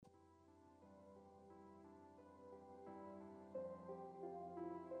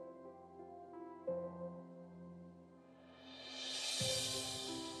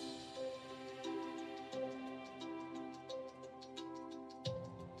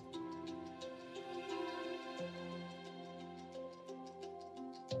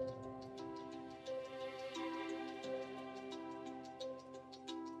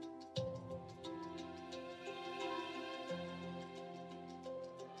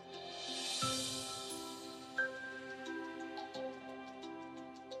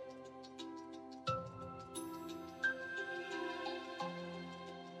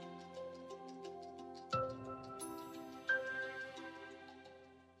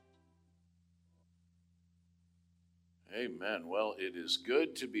Amen. Well, it is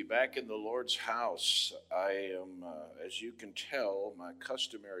good to be back in the Lord's house. I am, as you can tell, my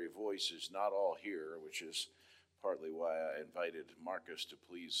customary voice is not all here, which is partly why I invited Marcus to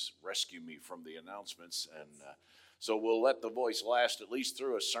please rescue me from the announcements. And so we'll let the voice last at least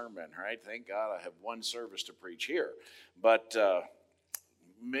through a sermon, right? Thank God I have one service to preach here. But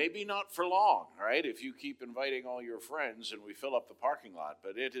maybe not for long, right? If you keep inviting all your friends and we fill up the parking lot.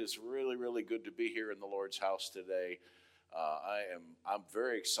 But it is really, really good to be here in the Lord's house today. I'm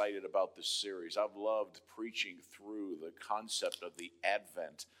very excited about this series. I've loved preaching through the concept of the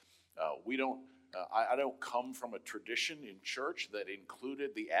Advent. I don't come from a tradition in church that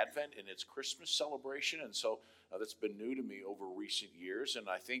included the Advent in its Christmas celebration, and so that's been new to me over recent years, and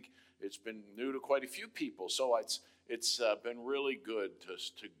I think it's been new to quite a few people. So it's been really good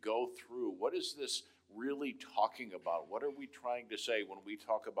to go through what is this really talking about? What are we trying to say when we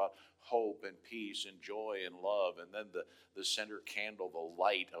talk about hope and peace and joy and love, and then the center candle, the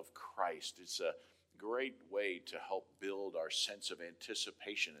light of Christ? It's a great way to help build our sense of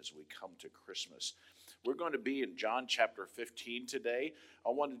anticipation as we come to Christmas. We're going to be in John chapter 15 today. I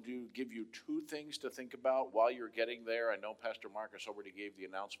wanted to give you two things to think about while you're getting there. I know Pastor Marcus already gave the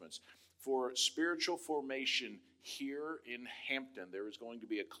announcements. For spiritual formation here in Hampton, there is going to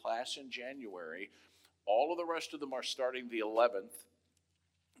be a class in January. All of the rest of them are starting the 11th.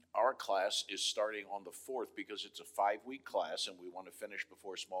 Our class is starting on the 4th because it's a 5-week class and we want to finish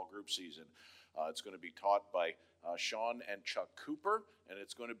before small group season. It's going to be taught by Sean and Chuck Cooper, and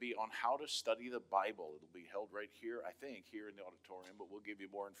it's going to be on how to study the Bible. It'll be held right here, I think, here in the auditorium, but we'll give you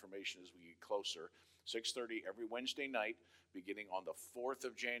more information as we get closer. 6:30 every Wednesday night, beginning on the 4th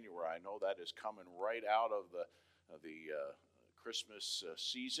of January. I know that is coming right out of the Christmas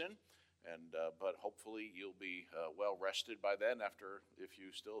season. But hopefully you'll be well rested by then if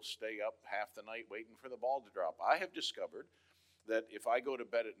you still stay up half the night waiting for the ball to drop. I have discovered that if I go to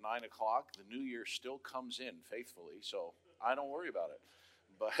bed at 9 o'clock, the new year still comes in faithfully, so I don't worry about it.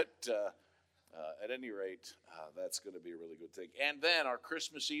 But at any rate, that's going to be a really good thing. And then our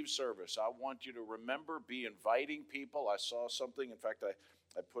Christmas Eve service, I want you to remember, be inviting people. I saw something, in fact,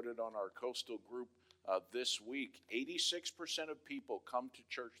 I put it on our coastal group this week. 86% of people come to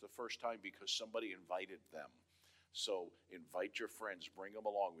church the first time because somebody invited them. So invite your friends, bring them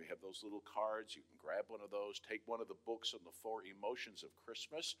along. We have those little cards. You can grab one of those, take one of the books on the 4 emotions of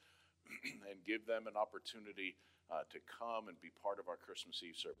Christmas, and give them an opportunity to come and be part of our Christmas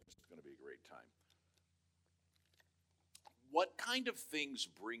Eve service. It's going to be a great time. What kind of things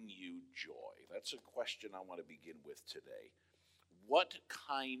bring you joy? That's a question I want to begin with today. What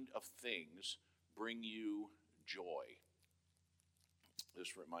kind of things bring you joy?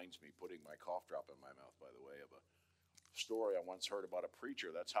 This reminds me, putting my cough drop in my mouth, by the way, of a story I once heard about a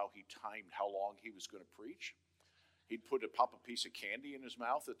preacher. That's how he timed how long he was going to preach. He'd pop a piece of candy in his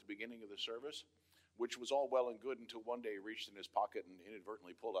mouth at the beginning of the service, which was all well and good until one day he reached in his pocket and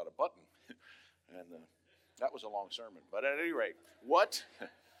inadvertently pulled out a button. And that was a long sermon. But at any rate, what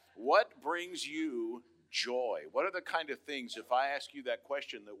brings you joy? What are the kind of things, if I ask you that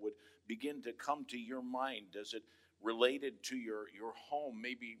question, that would begin to come to your mind? Does it related to your home,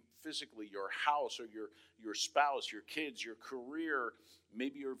 maybe physically your house or your spouse, your kids, your career,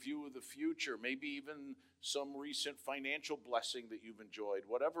 maybe your view of the future, maybe even some recent financial blessing that you've enjoyed?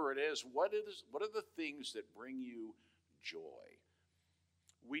 Whatever it is, what are the things that bring you joy?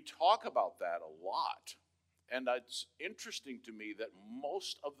 We talk about that a lot. And it's interesting to me that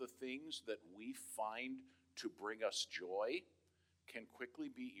most of the things that we find to bring us joy can quickly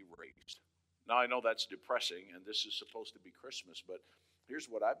be erased. Now, I know that's depressing, and this is supposed to be Christmas, but here's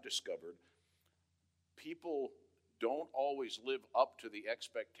what I've discovered. People don't always live up to the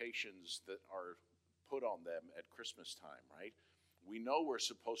expectations that are put on them at Christmas time, right? We know we're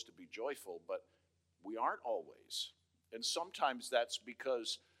supposed to be joyful, but we aren't always. And sometimes that's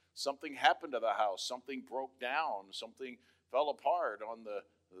because something happened to the house, something broke down, something fell apart on the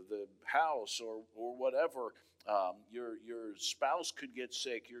house or whatever. Your spouse could get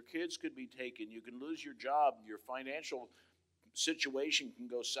sick, your kids could be taken, you can lose your job, your financial situation can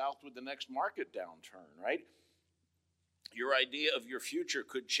go south with the next market downturn, right? Your idea of your future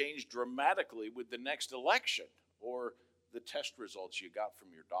could change dramatically with the next election or the test results you got from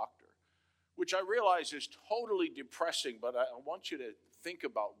your doctor, which I realize is totally depressing, but I want you to think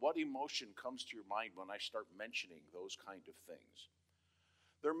about what emotion comes to your mind when I start mentioning those kind of things.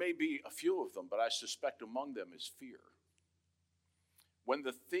 There may be a few of them, but I suspect among them is fear. When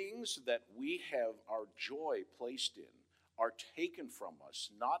the things that we have our joy placed in are taken from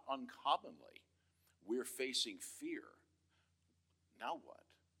us, not uncommonly, we're facing fear. Now what?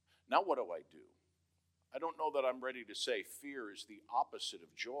 Now what do I do? I don't know that I'm ready to say fear is the opposite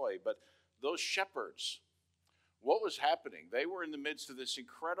of joy, but those shepherds, what was happening? They were in the midst of this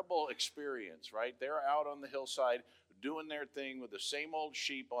incredible experience, right? They're out on the hillside doing their thing with the same old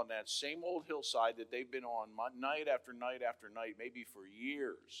sheep on that same old hillside that they've been on night after night after night, maybe for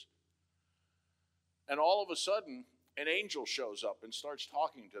years. And all of a sudden, an angel shows up and starts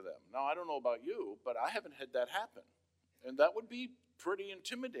talking to them. Now, I don't know about you, but I haven't had that happen. And that would be pretty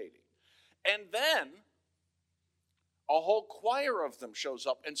intimidating. And then a whole choir of them shows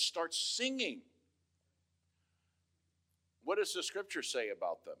up and starts singing. What does the scripture say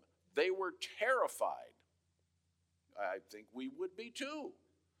about them? They were terrified. I think we would be too.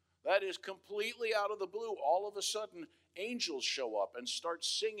 That is completely out of the blue. All of a sudden, angels show up and start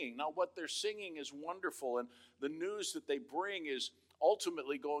singing. Now, what they're singing is wonderful, and the news that they bring is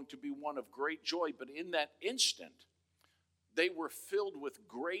ultimately going to be one of great joy. But in that instant, they were filled with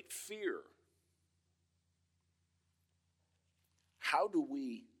great fear. How do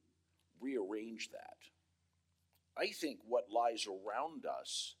we rearrange that? I think what lies around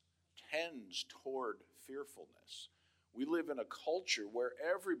us tends toward fearfulness. We live in a culture where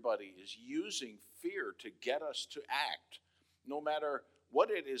everybody is using fear to get us to act, no matter what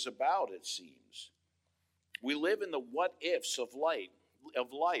it is about, it seems. We live in the what-ifs of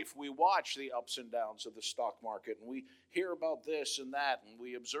life. We watch the ups and downs of the stock market, and we hear about this and that, and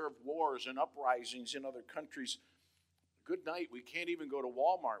we observe wars and uprisings in other countries. Good night, we can't even go to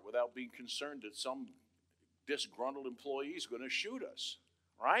Walmart without being concerned that some disgruntled employee is going to shoot us,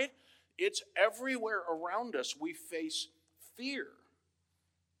 right? It's everywhere around us. We face fear.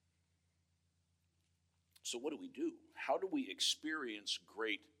 So what do? How do we experience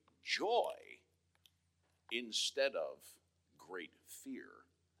great joy instead of great fear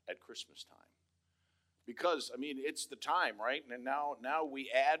at Christmas time? Because, it's the time, right? And now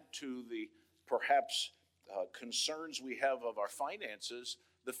we add to the perhaps concerns we have of our finances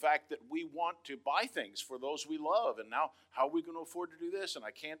the fact that we want to buy things for those we love, and now how are we going to afford to do this, and I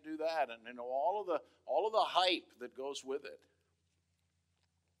can't do that, and all of the hype that goes with it.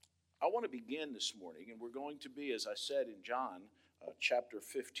 I want to begin this morning, and we're going to be, as I said, in John chapter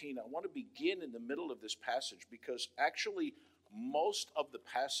 15. I want to begin in the middle of this passage because actually most of the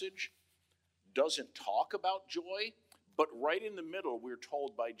passage doesn't talk about joy, but right in the middle we're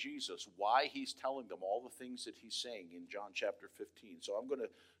told by Jesus why he's telling them all the things that he's saying in John chapter 15. So I'm going to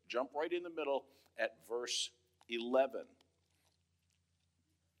jump right in the middle at verse 11.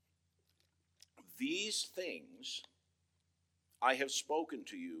 These things I have spoken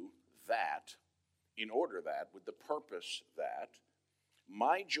to you that, in order that, with the purpose that,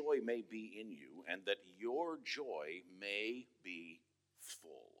 my joy may be in you and that your joy may be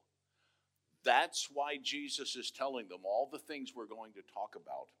full. That's why Jesus is telling them all the things we're going to talk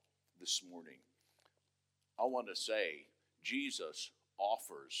about this morning. I want to say Jesus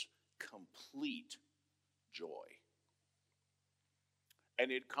offers complete joy.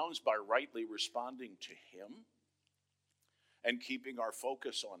 And it comes by rightly responding to him and keeping our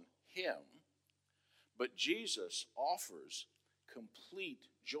focus on him. But Jesus offers complete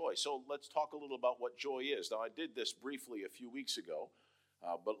joy. So let's talk a little about what joy is. Now, I did this briefly a few weeks ago.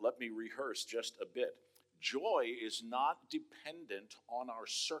 But let me rehearse just a bit. Joy is not dependent on our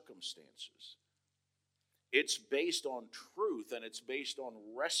circumstances. It's based on truth, and it's based on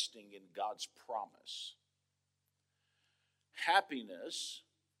resting in God's promise. Happiness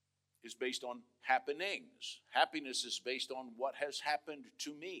is based on happenings. Happiness is based on what has happened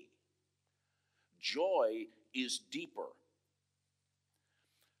to me. Joy is deeper.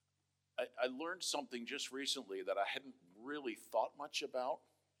 I learned something just recently that I hadn't really thought much about.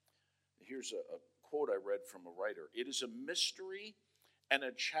 Here's a quote I read from a writer. It is a mystery and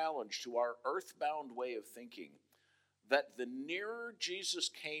a challenge to our earthbound way of thinking that the nearer Jesus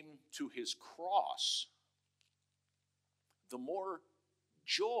came to his cross, the more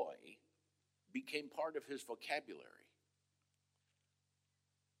joy became part of his vocabulary.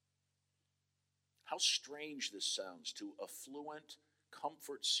 How strange this sounds to affluent,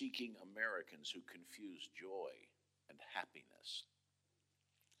 comfort-seeking Americans who confuse joy and happiness.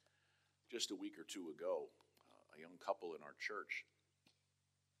 Just a week or two ago, a young couple in our church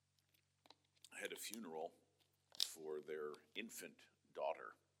had a funeral for their infant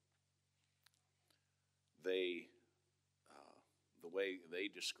daughter. They, the way they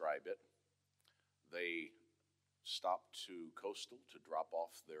describe it, they stopped to Coastal to drop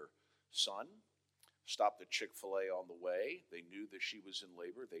off their son, stopped at Chick-fil-A on the way. They knew that she was in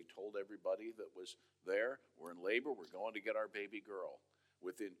labor. They told everybody that was there, we're in labor, we're going to get our baby girl.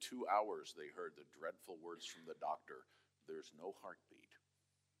 Within 2 hours, they heard the dreadful words from the doctor, there's no heartbeat.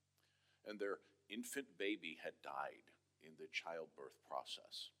 And their infant baby had died in the childbirth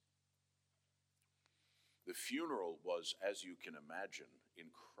process. The funeral was, as you can imagine,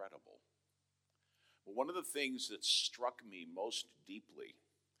 incredible. But one of the things that struck me most deeply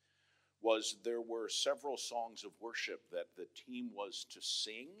was there were several songs of worship that the team was to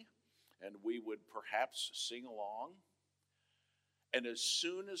sing, and we would perhaps sing along. And as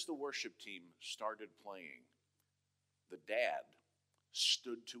soon as the worship team started playing, the dad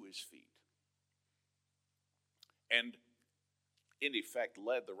stood to his feet and in effect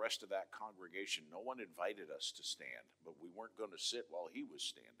led the rest of that congregation. No one invited us to stand, but we weren't going to sit while he was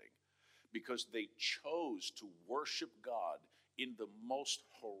standing, because they chose to worship God in the most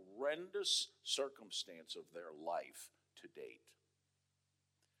horrendous circumstance of their life to date.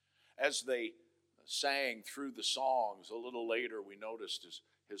 As they sang through the songs, a little later we noticed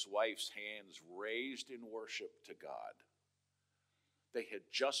his wife's hands raised in worship to God. They had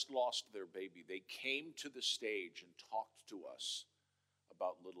just lost their baby. They came to the stage and talked to us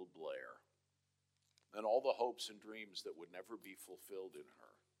about little Blair and all the hopes and dreams that would never be fulfilled in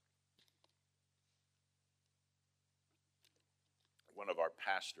her. One of our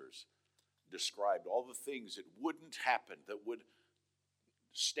pastors described all the things that wouldn't happen, that would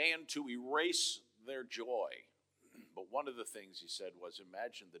stand to erase their joy. But one of the things he said was,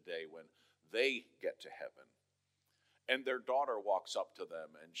 imagine the day when they get to heaven and their daughter walks up to them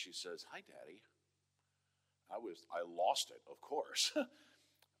and she says, "Hi, Daddy." I lost it, of course.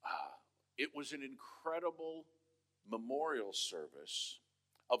 It was an incredible memorial service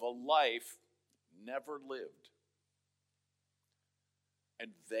of a life never lived.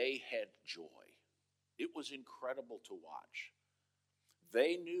 And they had joy. It was incredible to watch.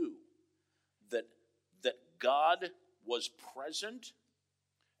 They knew that God was present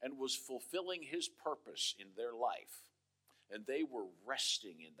and was fulfilling his purpose in their life. And they were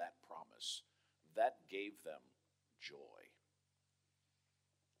resting in that promise. That gave them joy.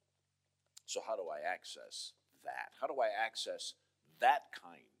 So how do I access that? How do I access that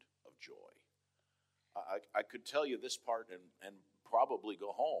kind of joy? I could tell you this part and probably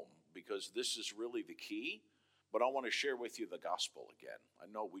go home, because this is really the key, but I want to share with you the gospel again.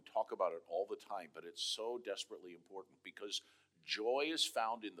 I know we talk about it all the time, but it's so desperately important, because joy is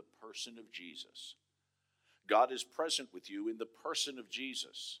found in the person of Jesus. God is present with you in the person of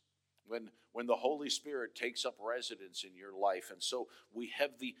Jesus when the Holy Spirit takes up residence in your life. And so we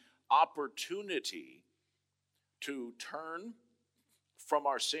have the opportunity to turn from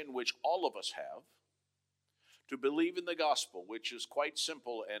our sin, which all of us have, to believe in the gospel, which is quite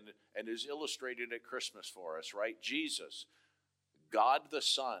simple and is illustrated at Christmas for us, right? Jesus, God the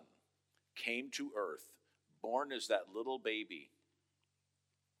Son, came to earth, born as that little baby.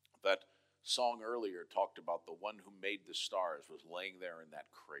 That song earlier talked about the one who made the stars was laying there in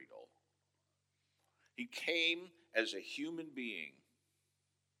that cradle. He came as a human being,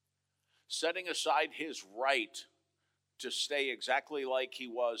 setting aside his right to stay exactly like he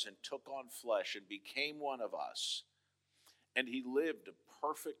was, and took on flesh and became one of us. And he lived a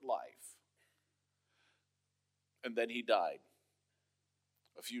perfect life. And then he died.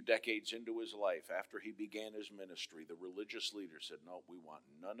 A few decades into his life, after he began his ministry, the religious leaders said, "No, we want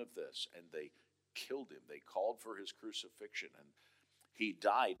none of this." And they killed him. They called for his crucifixion. And he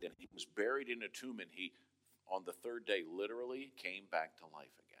died, and he was buried in a tomb. And he, on the third day, literally came back to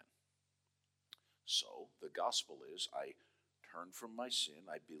life again. So the gospel is, I turn from my sin,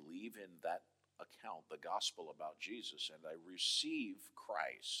 I believe in that account, the gospel about Jesus, and I receive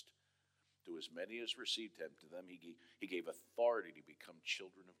Christ. To as many as received him, to them he gave authority to become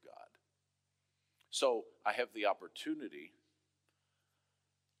children of God. So I have the opportunity,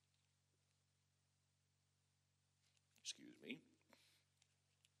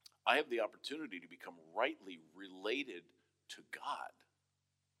 I have the opportunity to become rightly related to God.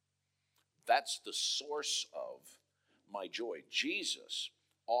 That's the source of my joy. Jesus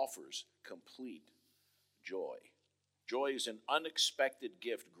offers complete joy. Joy is an unexpected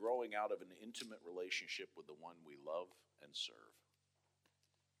gift growing out of an intimate relationship with the one we love and serve.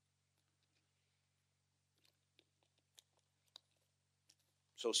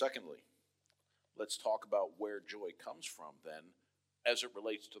 So secondly, let's talk about where joy comes from then, as it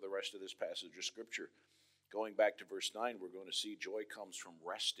relates to the rest of this passage of Scripture. Going back to verse 9, we're going to see joy comes from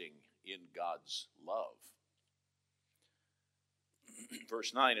resting in God's love.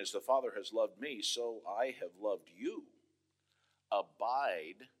 Verse 9, as the Father has loved me, so I have loved you.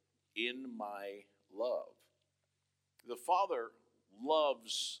 Abide in my love. The Father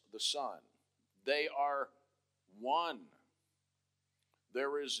loves the Son. They are one.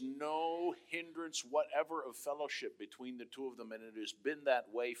 There is no hindrance whatever of fellowship between the two of them, and it has been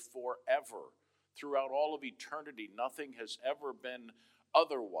that way forever. throughout all of eternity. Nothing has ever been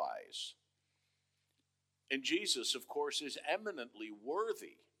otherwise. And Jesus, of course, is eminently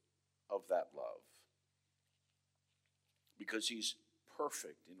worthy of that love because he's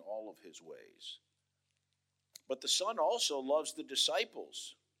perfect in all of his ways. But the Son also loves the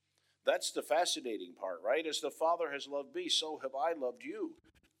disciples. That's the fascinating part, right? As the Father has loved me, so have I loved you.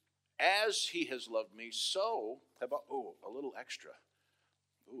 As he has loved me, so have I. Oh, a little extra.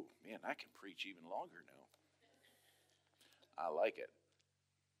 Oh, man, I can preach even longer now. I like it.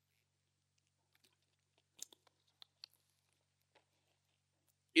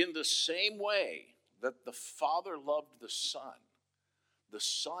 In the same way that the Father loved the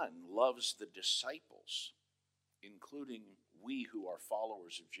Son loves the disciples, including we who are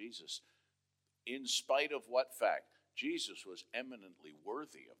followers of Jesus, in spite of what fact? Jesus was eminently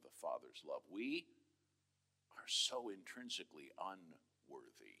worthy of the Father's love. We are so intrinsically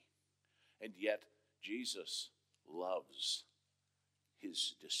unworthy. And yet, Jesus loves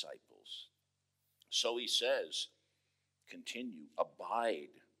his disciples. So he says, continue, abide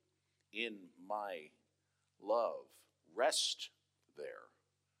in my love. Rest there.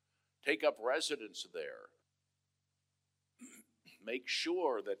 Take up residence there. Make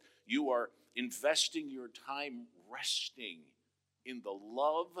sure that you are investing your time resting in the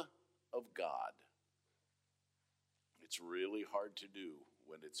love of God. It's really hard to do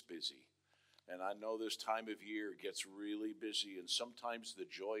when it's busy. And I know this time of year gets really busy, and sometimes the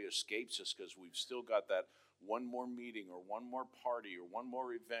joy escapes us because we've still got that one more meeting or one more party or one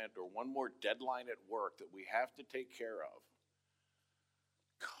more event or one more deadline at work that we have to take care of.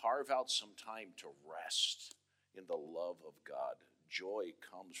 Carve out some time to rest in the love of God. Joy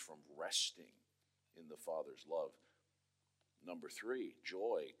comes from resting in the Father's love. Number 3,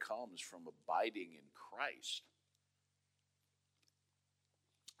 joy comes from abiding in Christ.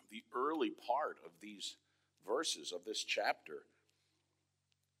 The early part of these verses of this chapter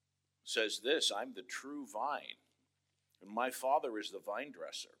says this: I'm the true vine, and my Father is the vine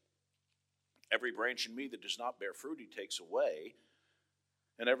dresser. Every branch in me that does not bear fruit, he takes away,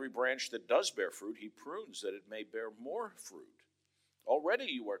 and every branch that does bear fruit, he prunes that it may bear more fruit. Already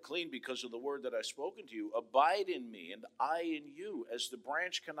you are clean because of the word that I've spoken to you. Abide in me, and I in you. As the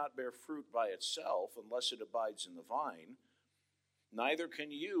branch cannot bear fruit by itself unless it abides in the vine, neither can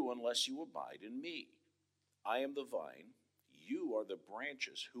you unless you abide in me. I am the vine, you are the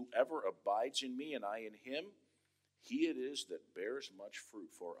branches. Whoever abides in me and I in him, he it is that bears much fruit.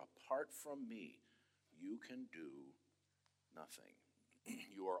 For apart from me, you can do nothing.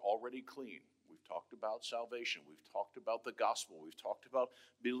 You are already clean. We've talked about salvation. We've talked about the gospel. We've talked about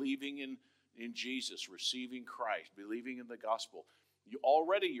believing in Jesus, receiving Christ, believing in the gospel.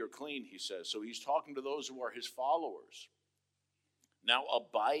 You're clean, he says. So he's talking to those who are his followers. Now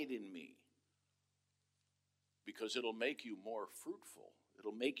abide in me, because it'll make you more fruitful.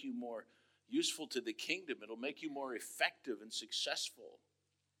 It'll make you more useful to the kingdom. It'll make you more effective and successful,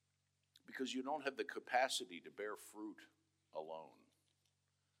 because you don't have the capacity to bear fruit alone.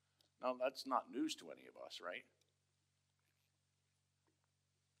 Now, that's not news to any of us, right?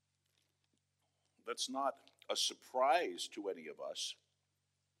 That's not a surprise to any of us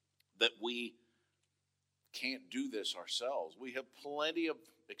that we can't do this ourselves. We have plenty of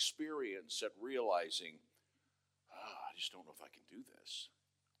experience at realizing, I just don't know if I can do this.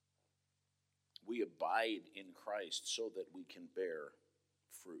 We abide in Christ so that we can bear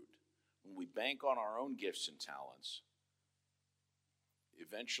fruit. When we bank on our own gifts and talents,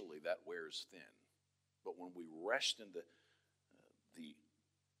 eventually that wears thin. But when we rest in the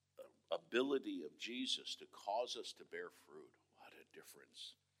ability of Jesus to cause us to bear fruit, what a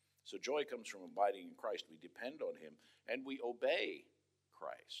difference. So joy comes from abiding in Christ. We depend on him and we obey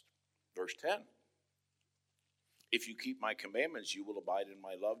Christ. Verse 10. If you keep my commandments, you will abide in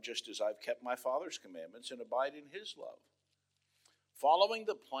my love, just as I've kept my Father's commandments and abide in his love. Following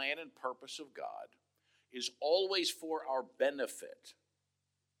the plan and purpose of God is always for our benefit.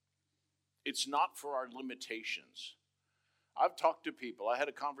 It's not for our limitations. I've talked to people. I had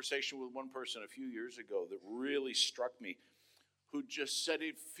a conversation with one person a few years ago that really struck me, who just said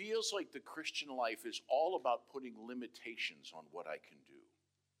it feels like the Christian life is all about putting limitations on what I can do.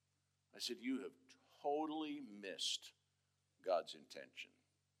 I said, you have totally missed God's intention.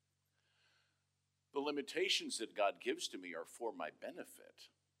 The limitations that God gives to me are for my benefit.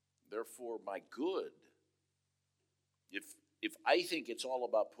 They're for my good. If I think it's all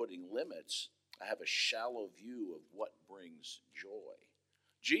about putting limits, I have a shallow view of what brings joy.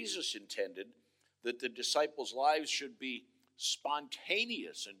 Jesus intended that the disciples' lives should be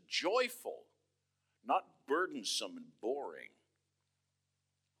spontaneous and joyful, not burdensome and boring.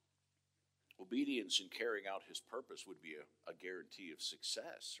 Obedience in carrying out his purpose would be a guarantee of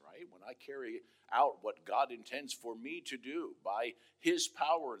success, right? When I carry out what God intends for me to do by his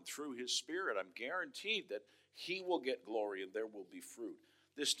power and through his Spirit, I'm guaranteed that he will get glory and there will be fruit.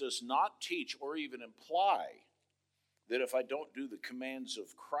 This does not teach or even imply that if I don't do the commands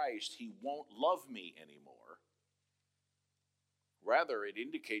of Christ, he won't love me anymore. Rather, it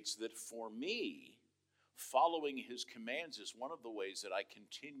indicates that for me, following his commands is one of the ways that I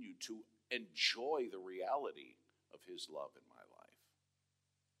continue to enjoy the reality of his love in my life.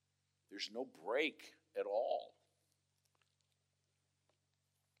 There's no break at all.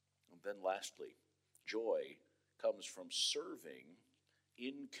 And then lastly, joy comes from serving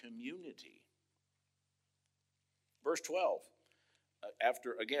in community. Verse 12,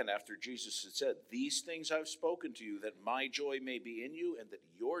 after Jesus had said, "These things I've spoken to you, that my joy may be in you and that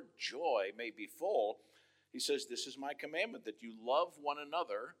your joy may be full," he says, "This is my commandment, that you love one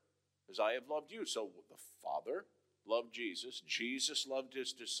another as I have loved you." So the Father loved Jesus, Jesus loved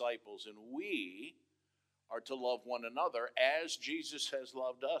his disciples, and we are to love one another as Jesus has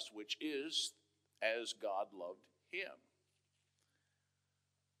loved us, which is as God loved him.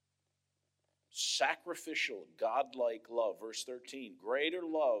 Sacrificial, godlike love. Verse 13, "Greater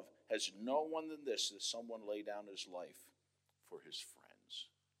love has no one than this, that someone lay down his life for his friends."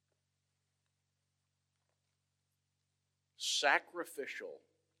 Sacrificial,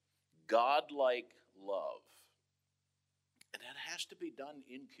 godlike love. And that has to be done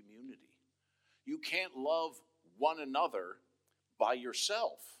in community. You can't love one another by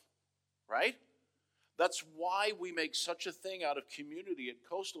yourself, right? That's why we make such a thing out of community at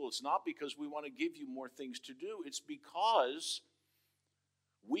Coastal. It's not because we want to give you more things to do. It's because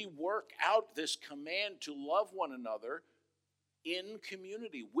we work out this command to love one another in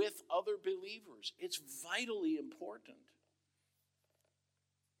community with other believers. It's vitally important.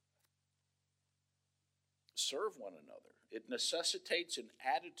 Serve one another. It necessitates an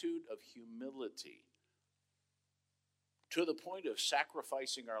attitude of humility to the point of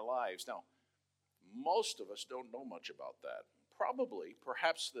sacrificing our lives. Now, most of us don't know much about that.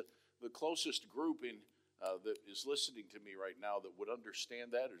 Perhaps the closest group that is listening to me right now that would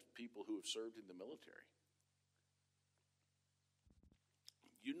understand that is people who have served in the military.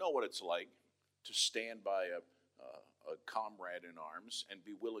 You know what it's like to stand by a comrade in arms and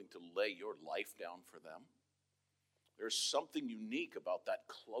be willing to lay your life down for them. There's something unique about that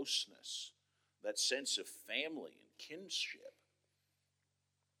closeness, that sense of family and kinship.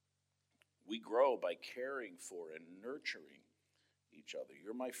 We grow by caring for and nurturing each other.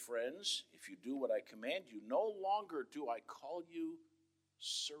 You're my friends if you do what I command you. No longer do I call you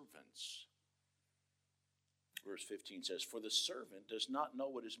servants. Verse 15 says, "For the servant does not know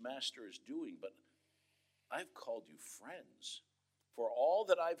what his master is doing, but I've called you friends. For all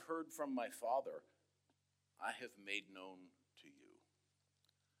that I've heard from my Father, I have made known to you."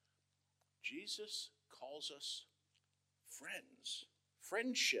 Jesus calls us friends.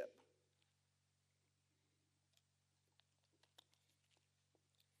 Friendship.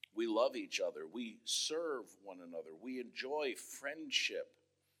 We love each other. We serve one another. We enjoy friendship.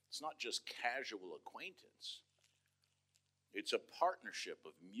 It's not just casual acquaintance. It's a partnership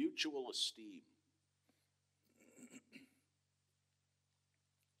of mutual esteem.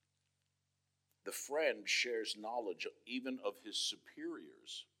 The friend shares knowledge even of his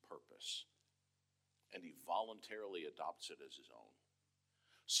superior's purpose, and he voluntarily adopts it as his own.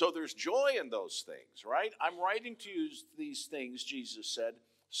 So there's joy in those things, right? I'm writing to you these things, Jesus said,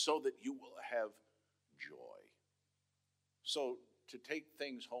 so that you will have joy. So to take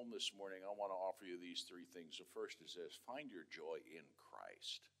things home this morning, I want to offer you these three things. The first is this: find your joy in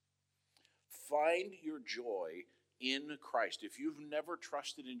Christ. Find your joy in Christ. If you've never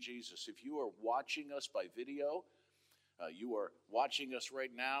trusted in Jesus, if you are watching us by video, you are watching us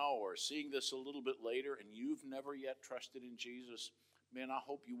right now or seeing this a little bit later, and you've never yet trusted in Jesus, man, I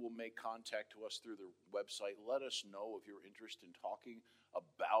hope you will make contact to us through the website. Let us know of your interest in talking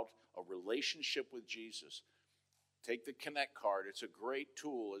about a relationship with Jesus. Take the Connect card. It's a great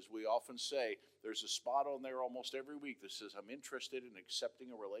tool. As we often say, there's a spot on there almost every week that says, "I'm interested in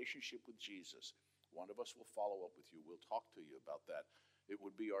accepting a relationship with Jesus." One of us will follow up with you. We'll talk to you about that. It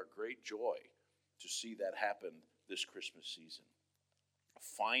would be our great joy to see that happen this Christmas season.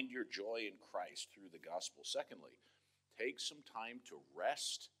 Find your joy in Christ through the gospel. Secondly, take some time to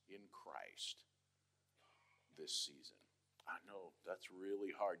rest in Christ this season. I know that's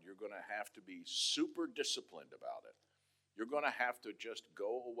really hard. You're going to have to be super disciplined about it. You're going to have to just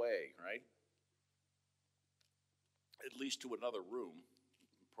go away, right? At least to another room.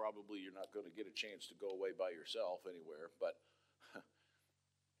 Probably you're not going to get a chance to go away by yourself anywhere, but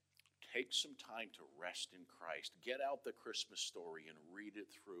take take some time to rest in Christ. Get out the Christmas story and read it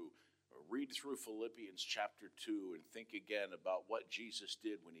through. Or read through Philippians chapter 2 and think again about what Jesus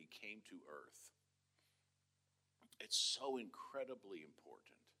did when he came to earth. It's so incredibly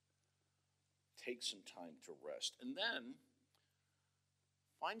important. Take some time to rest. And then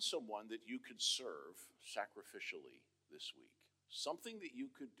find someone that you could serve sacrificially this week. Something that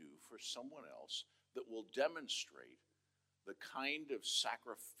you could do for someone else that will demonstrate the kind of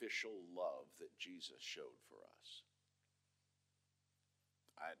sacrificial love that Jesus showed for us.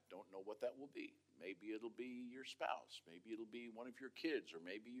 I don't know what that will be. Maybe it'll be your spouse. Maybe it'll be one of your kids, or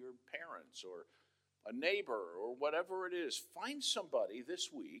maybe your parents, or a neighbor, or whatever it is. Find somebody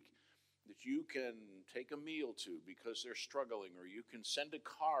this week that you can take a meal to because they're struggling, or you can send a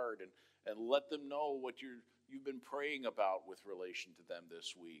card and let them know what you've been praying about with relation to them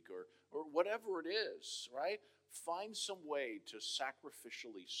this week, or whatever it is, right? Find some way to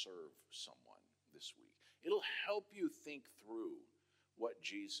sacrificially serve someone this week. It'll help you think through what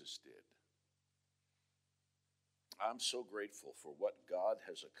Jesus did. I'm so grateful for what God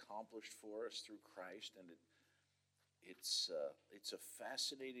has accomplished for us through Christ, and it's a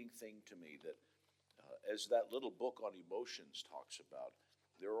fascinating thing to me that as that little book on emotions talks about,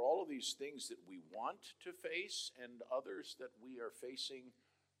 there are all of these things that we want to face and others that we are facing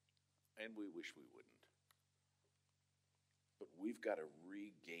and we wish we wouldn't. But we've got to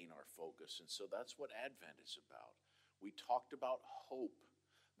regain our focus, and so that's what Advent is about. We talked about hope,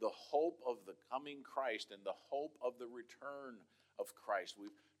 the hope of the coming Christ and the hope of the return of Christ.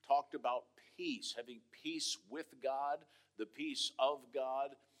 We've talked about peace, having peace with God, the peace of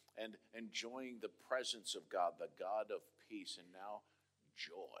God, and enjoying the presence of God, the God of peace. And now,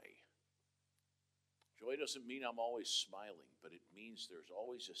 joy. Joy doesn't mean I'm always smiling, but it means there's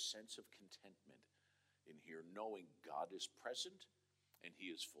always a sense of contentment in here, knowing God is present and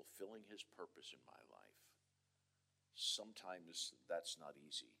he is fulfilling his purpose in my life. Sometimes that's not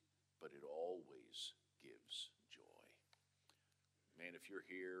easy, but it always gives joy. Man, if you're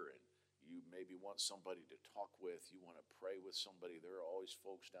here and you maybe want somebody to talk with, you want to pray with somebody, there are always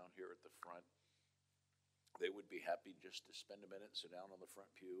folks down here at the front. They would be happy just to spend a minute, sit down on the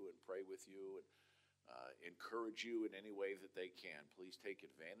front pew and pray with you and encourage you in any way that they can. Please take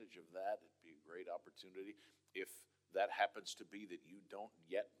advantage of that. It'd be a great opportunity. If that happens to be that you don't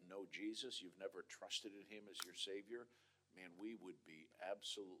yet know Jesus, you've never trusted in him as your Savior, man, we would be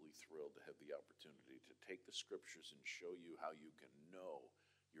absolutely thrilled to have the opportunity to take the scriptures and show you how you can know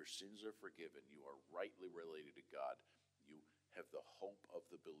your sins are forgiven, you are rightly related to God, you have the hope of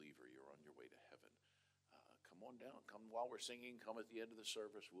the believer, you're on your way to heaven. Come on down, come while we're singing, come at the end of the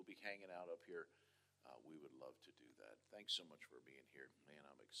service, we'll be hanging out up here. We would love to do that. Thanks so much for being here. Man,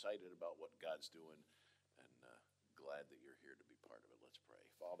 I'm excited about what God's doing, and glad that you're here to be part of it. Let's pray.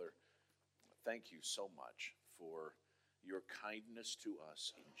 Father, thank you so much for your kindness to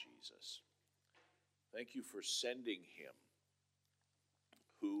us in Jesus. Thank you for sending him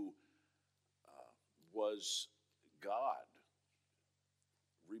who was God,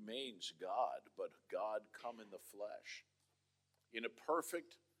 remains God, but God come in the flesh, in a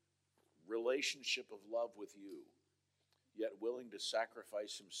perfect relationship of love with you, yet willing to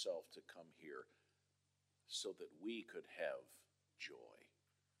sacrifice himself to come here so that we could have joy.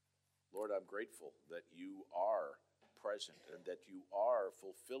 Lord, I'm grateful that you are present and that you are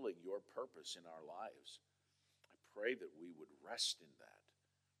fulfilling your purpose in our lives. I pray that we would rest in that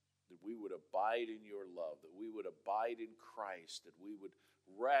we would abide in your love, that we would abide in Christ, that we would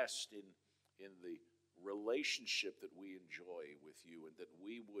rest in the relationship that we enjoy with you, and that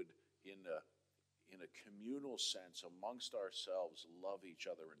we would, in a communal sense amongst ourselves, love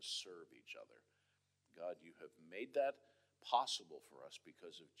each other and serve each other. God, you have made that possible for us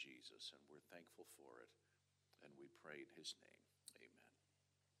because of Jesus, and we're thankful for it, and we pray in his name.